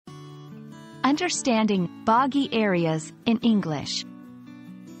Understanding boggy areas in English.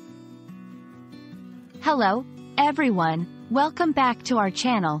 Hello, everyone. Welcome back to our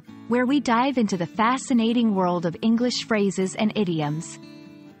channel, where we dive into the fascinating world of English phrases and idioms.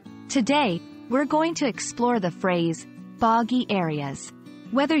 Today, we're going to explore the phrase, boggy areas.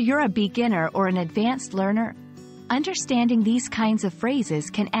 Whether you're a beginner or an advanced learner, understanding these kinds of phrases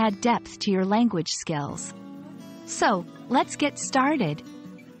can add depth to your language skills. So, let's get started.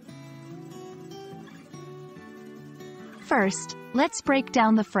 First, let's break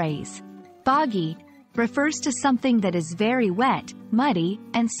down the phrase. Boggy refers to something that is very wet, muddy,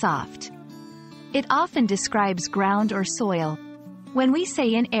 and soft. It often describes ground or soil. When we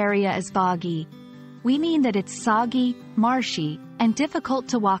say an area is boggy, we mean that it's soggy, marshy, and difficult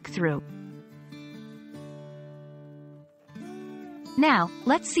to walk through. Now,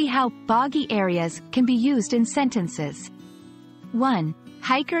 let's see how boggy areas can be used in sentences. 1.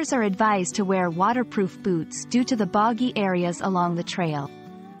 Hikers are advised to wear waterproof boots due to the boggy areas along the trail.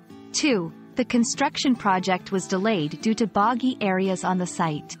 2. The construction project was delayed due to boggy areas on the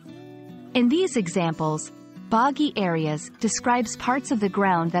site. In these examples, boggy areas describes parts of the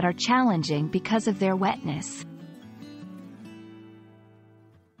ground that are challenging because of their wetness.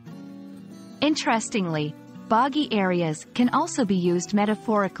 Interestingly, boggy areas can also be used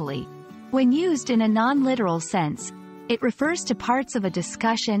metaphorically. When used in a non-literal sense, it refers to parts of a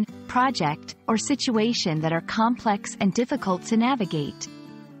discussion, project, or situation that are complex and difficult to navigate.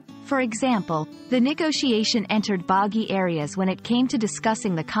 For example, the negotiation entered boggy areas when it came to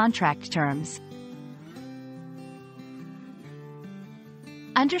discussing the contract terms.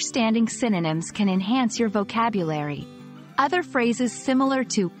 Understanding synonyms can enhance your vocabulary. Other phrases similar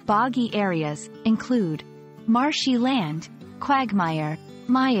to boggy areas include marshy land, quagmire,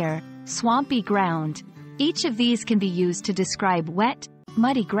 mire, swampy ground. Each of these can be used to describe wet,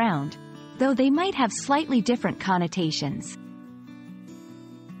 muddy ground, though they might have slightly different connotations.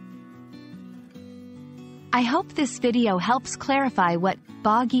 I hope this video helps clarify what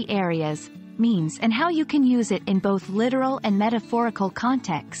boggy areas means and how you can use it in both literal and metaphorical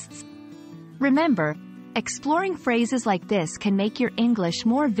contexts. Remember, exploring phrases like this can make your English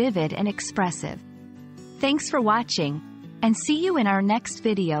more vivid and expressive. Thanks for watching, and see you in our next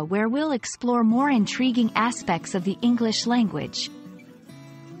video where we'll explore more intriguing aspects of the English language.